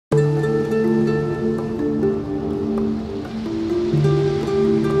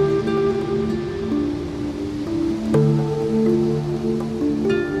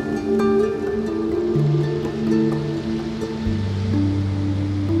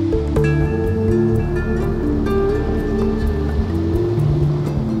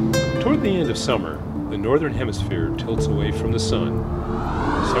summer, the northern hemisphere tilts away from the sun.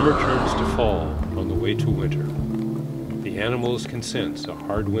 Summer turns to fall on the way to winter. The animals can sense a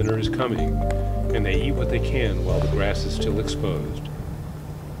hard winter is coming, and they eat what they can while the grass is still exposed.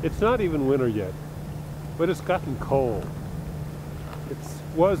 It's not even winter yet, but it's gotten cold. It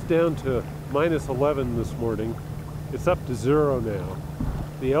was down to -11 this morning. It's up to 0 now.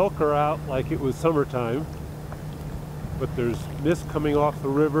 The elk are out like it was summertime, but there's mist coming off the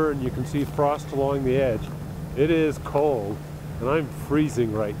river and you can see frost along the edge. It is cold, and I'm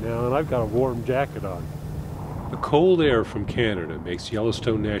freezing right now, and I've got a warm jacket on. The cold air from Canada makes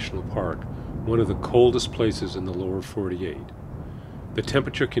Yellowstone National Park one of the coldest places in the lower 48. The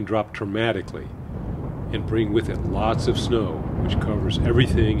temperature can drop dramatically and bring with it lots of snow, which covers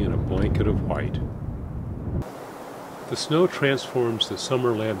everything in a blanket of white. The snow transforms the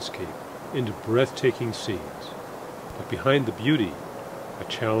summer landscape into breathtaking scenes, but behind the beauty, a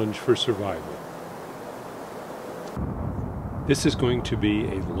challenge for survival. This is going to be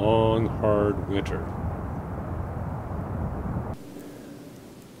a long, hard winter.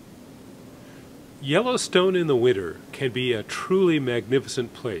 Yellowstone in the winter can be a truly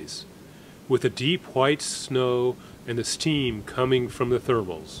magnificent place, with the deep white snow and the steam coming from the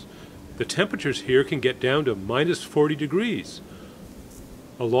thermals. The temperatures here can get down to -40 degrees.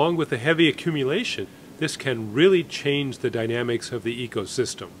 Along with the heavy accumulation, this can really change the dynamics of the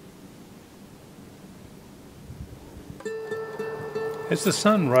ecosystem. As the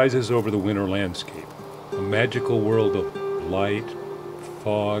sun rises over the winter landscape, a magical world of light,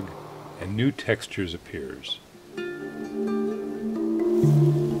 fog, and new textures appears.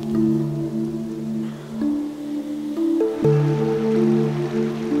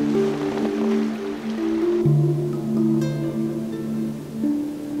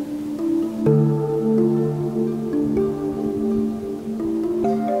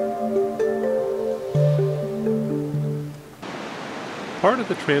 Part of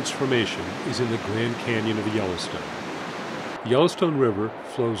the transformation is in the Grand Canyon of the Yellowstone. The Yellowstone River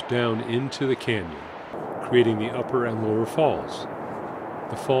flows down into the canyon, creating the upper and lower falls.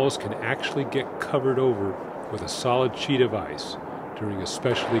 The falls can actually get covered over with a solid sheet of ice during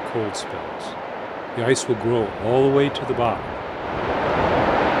especially cold spells. The ice will grow all the way to the bottom.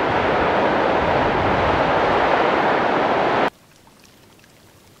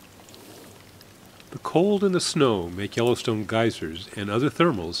 The cold and the snow make Yellowstone geysers and other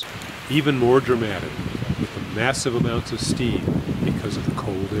thermals even more dramatic, with the massive amounts of steam because of the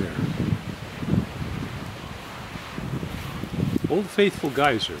cold air. Old Faithful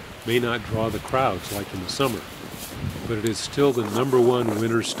Geyser may not draw the crowds like in the summer, but it is still the #1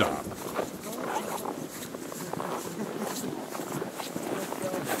 winter stop.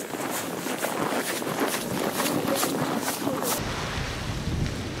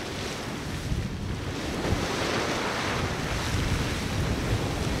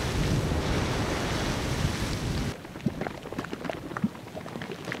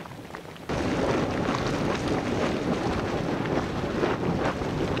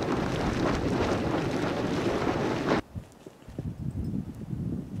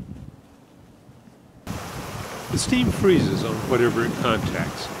 The steam freezes on whatever it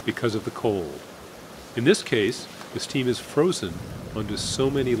contacts because of the cold. In this case, the steam is frozen onto so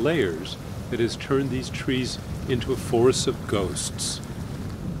many layers that it has turned these trees into a forest of ghosts.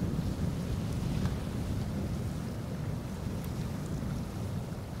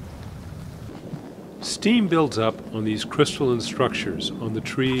 Steam builds up on these crystalline structures on the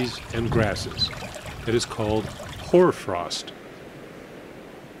trees and grasses. That is called hoarfrost.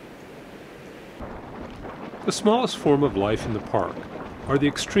 The smallest form of life in the park are the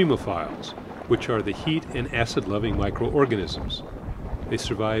extremophiles, which are the heat and acid-loving microorganisms. They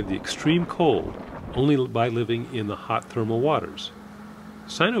survive the extreme cold only by living in the hot thermal waters.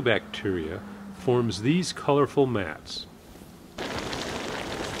 Cyanobacteria forms these colorful mats.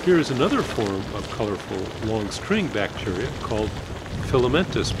 Here is another form of colorful long-string bacteria called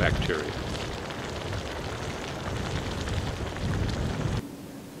filamentous bacteria.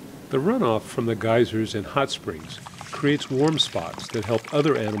 The runoff from the geysers and hot springs creates warm spots that help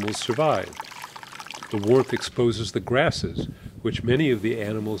other animals survive. The warmth exposes the grasses, which many of the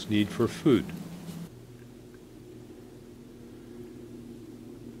animals need for food.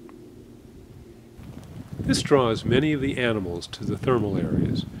 This draws many of the animals to the thermal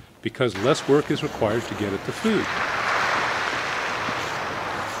areas because less work is required to get at the food.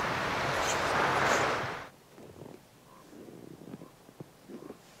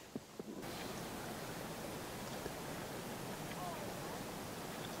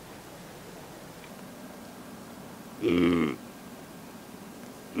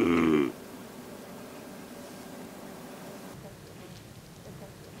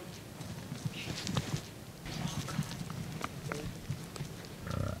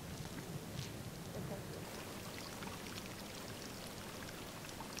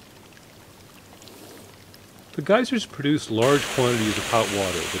 The geysers produce large quantities of hot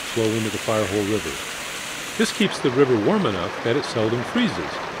water that flow into the Firehole River. This keeps the river warm enough that it seldom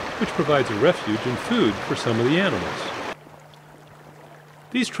freezes, which provides a refuge and food for some of the animals.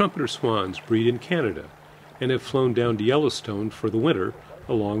 These trumpeter swans breed in Canada and have flown down to Yellowstone for the winter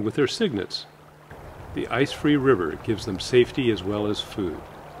along with their cygnets. The ice-free river gives them safety as well as food.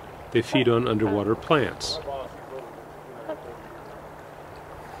 They feed on underwater plants.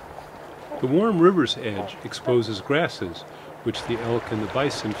 The warm river's edge exposes grasses, which the elk and the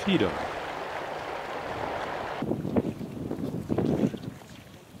bison feed on.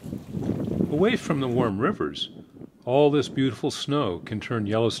 Away from the warm rivers, all this beautiful snow can turn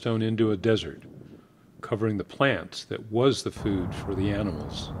Yellowstone into a desert, covering the plants that was the food for the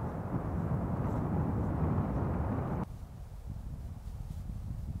animals.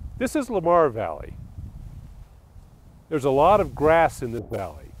 This is Lamar Valley. There's a lot of grass in this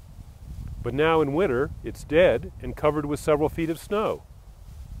valley. But now in winter, it's dead and covered with several feet of snow.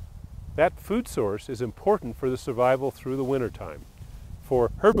 That food source is important for the survival through the wintertime, for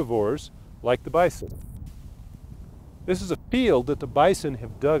herbivores like the bison. This is a field that the bison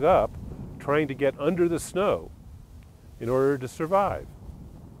have dug up, trying to get under the snow in order to survive.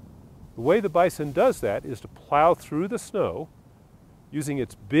 The way the bison does that is to plow through the snow, using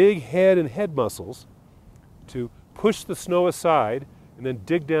its big head and head muscles to push the snow aside and then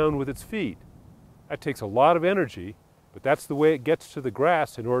dig down with its feet. That takes a lot of energy, but that's the way it gets to the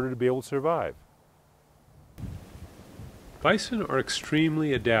grass in order to be able to survive. Bison are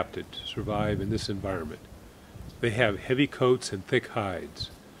extremely adapted to survive in this environment. They have heavy coats and thick hides.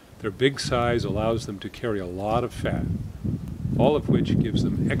 Their big size allows them to carry a lot of fat, all of which gives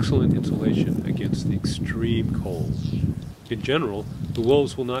them excellent insulation against the extreme cold. In general, the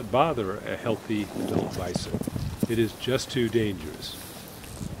wolves will not bother a healthy adult bison. It is just too dangerous.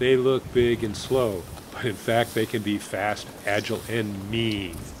 They look big and slow, but in fact they can be fast, agile, and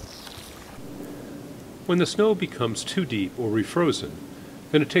mean. When the snow becomes too deep or refrozen,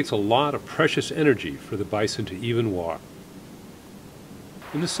 then it takes a lot of precious energy for the bison to even walk.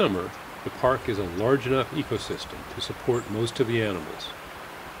 In the summer, the park is a large enough ecosystem to support most of the animals.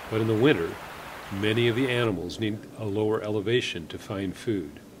 But in the winter, many of the animals need a lower elevation to find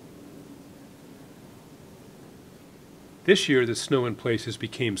food. This year, the snow in places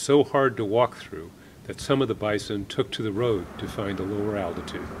became so hard to walk through that some of the bison took to the road to find a lower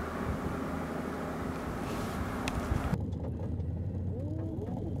altitude.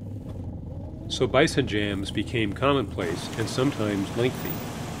 So bison jams became commonplace and sometimes lengthy.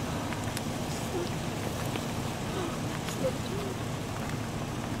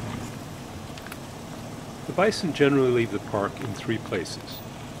 The bison generally leave the park in three places: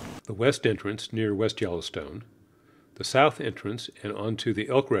 the west entrance near West Yellowstone, the south entrance and onto the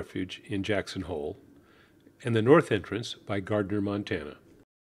elk refuge in Jackson Hole, and the north entrance by Gardner, Montana.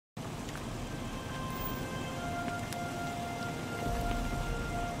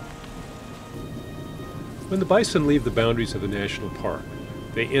 When the bison leave the boundaries of the national park,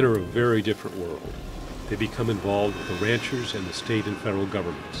 they enter a very different world. They become involved with the ranchers and the state and federal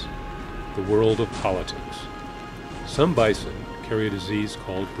governments, the world of politics. Some bison carry a disease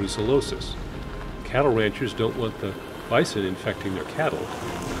called brucellosis. Cattle ranchers don't want the bison infecting their cattle.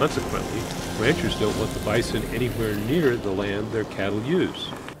 Consequently, ranchers don't want the bison anywhere near the land their cattle use.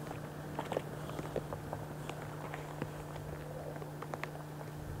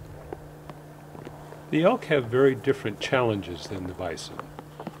 The elk have very different challenges than the bison.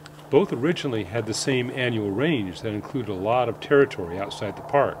 Both originally had the same annual range that included a lot of territory outside the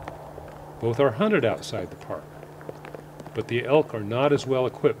park. Both are hunted outside the park. But the elk are not as well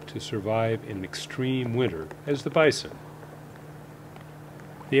equipped to survive in an extreme winter as the bison.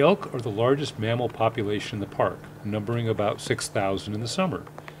 The elk are the largest mammal population in the park, numbering about 6,000 in the summer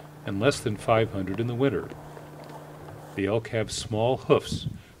and less than 500 in the winter. The elk have small hoofs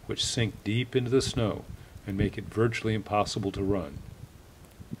which sink deep into the snow and make it virtually impossible to run.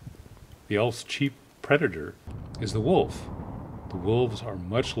 The elk's chief predator is the wolf. The wolves are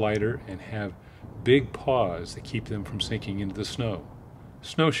much lighter and have big paws that keep them from sinking into the snow.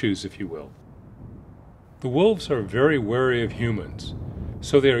 Snowshoes, if you will. The wolves are very wary of humans,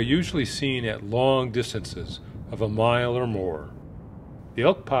 so they are usually seen at long distances of a mile or more. The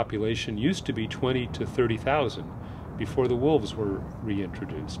elk population used to be 20 to 30,000 before the wolves were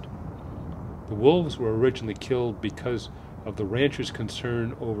reintroduced. The wolves were originally killed because of the ranchers'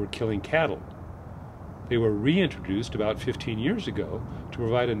 concern over killing cattle. They were reintroduced about 15 years ago to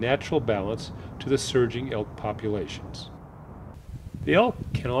provide a natural balance to the surging elk populations. The elk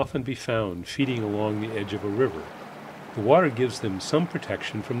can often be found feeding along the edge of a river. The water gives them some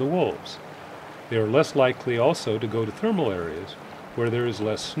protection from the wolves. They are less likely also to go to thermal areas where there is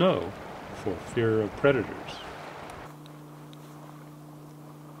less snow for fear of predators.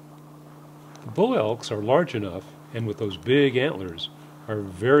 The bull elks are large enough, and with those big antlers, are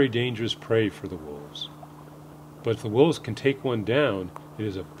very dangerous prey for the wolves. But if the wolves can take one down, it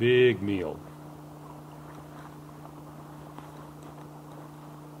is a big meal.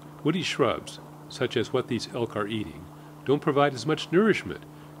 Woody shrubs, such as what these elk are eating, don't provide as much nourishment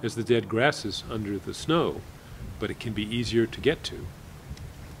as the dead grasses under the snow, but it can be easier to get to.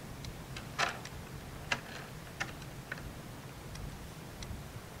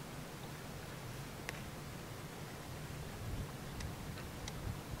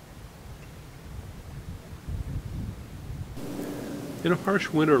 In a harsh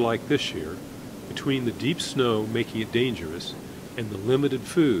winter like this year, between the deep snow making it dangerous and the limited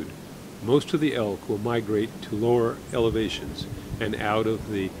food, most of the elk will migrate to lower elevations and out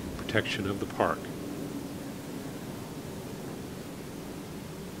of the protection of the park.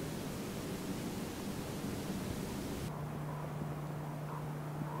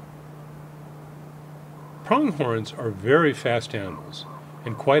 Pronghorns are very fast animals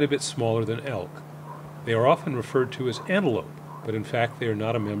and quite a bit smaller than elk. They are often referred to as antelope, but in fact they are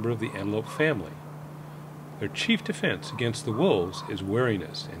not a member of the antelope family. Their chief defense against the wolves is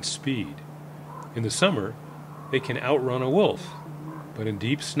wariness and speed. In the summer, they can outrun a wolf, but in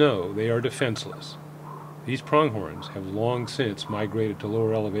deep snow they are defenseless. These pronghorns have long since migrated to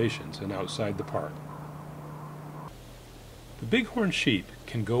lower elevations and outside the park. The bighorn sheep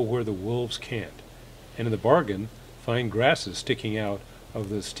can go where the wolves can't, and in the bargain find grasses sticking out of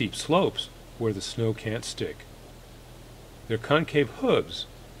the steep slopes where the snow can't stick. Their concave hooves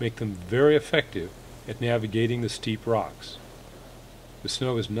make them very effective at navigating the steep rocks. The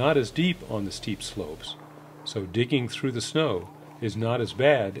snow is not as deep on the steep slopes, so digging through the snow is not as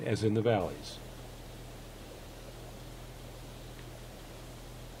bad as in the valleys.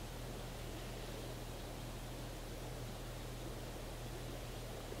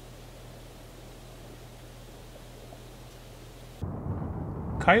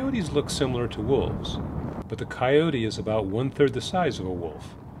 Coyotes look similar to wolves, but the coyote is about 1/3 the size of a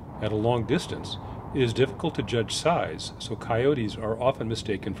wolf. At a long distance, it is difficult to judge size, so coyotes are often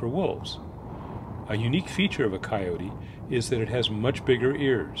mistaken for wolves. A unique feature of a coyote is that it has much bigger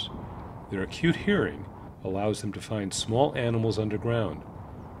ears. Their acute hearing allows them to find small animals underground,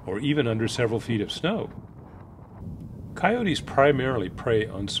 or even under several feet of snow. Coyotes primarily prey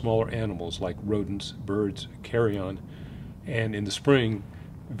on smaller animals like rodents, birds, carrion, and in the spring,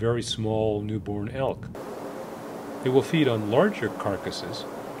 very small newborn elk. They will feed on larger carcasses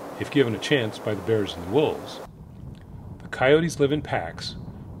if given a chance by the bears and the wolves. The coyotes live in packs,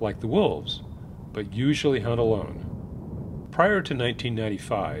 like the wolves, but usually hunt alone. Prior to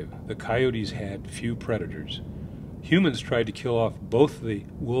 1995, the coyotes had few predators. Humans tried to kill off both the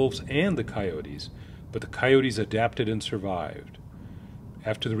wolves and the coyotes, but the coyotes adapted and survived.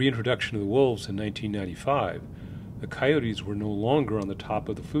 After the reintroduction of the wolves in 1995, the coyotes were no longer on the top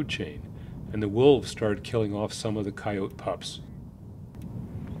of the food chain, and the wolves started killing off some of the coyote pups.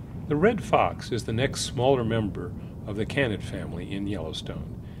 The red fox is the next smaller member of the canid family in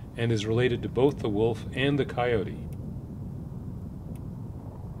Yellowstone, and is related to both the wolf and the coyote.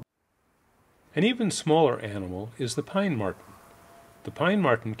 An even smaller animal is the pine marten. The pine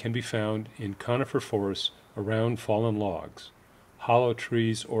marten can be found in conifer forests around fallen logs, hollow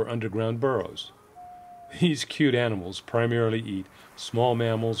trees, or underground burrows. These cute animals primarily eat small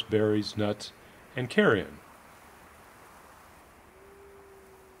mammals, berries, nuts, and carrion.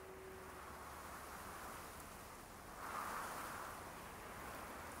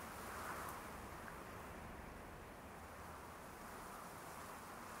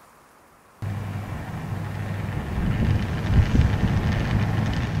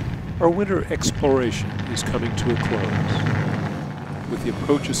 Our winter exploration is coming to a close. With the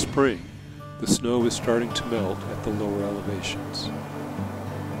approach of spring, the snow is starting to melt at the lower elevations.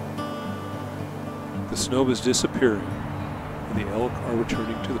 The snow is disappearing, and the elk are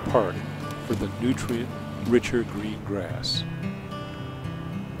returning to the park for the nutrient-richer green grass.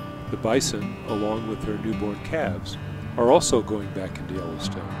 The bison, along with their newborn calves, are also going back into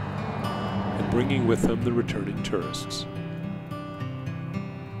Yellowstone, and bringing with them the returning tourists.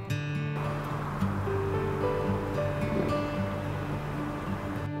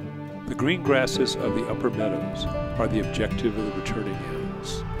 The green grasses of the upper meadows are the objective of the returning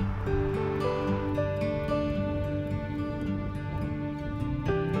animals.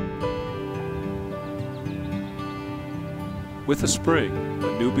 With the spring,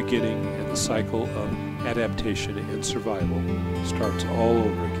 a new beginning and the cycle of adaptation and survival starts all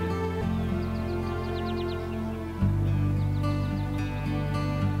over again.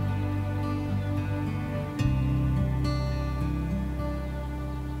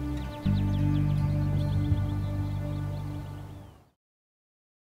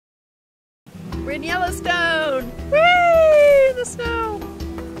 in Yellowstone! Whee! The snow!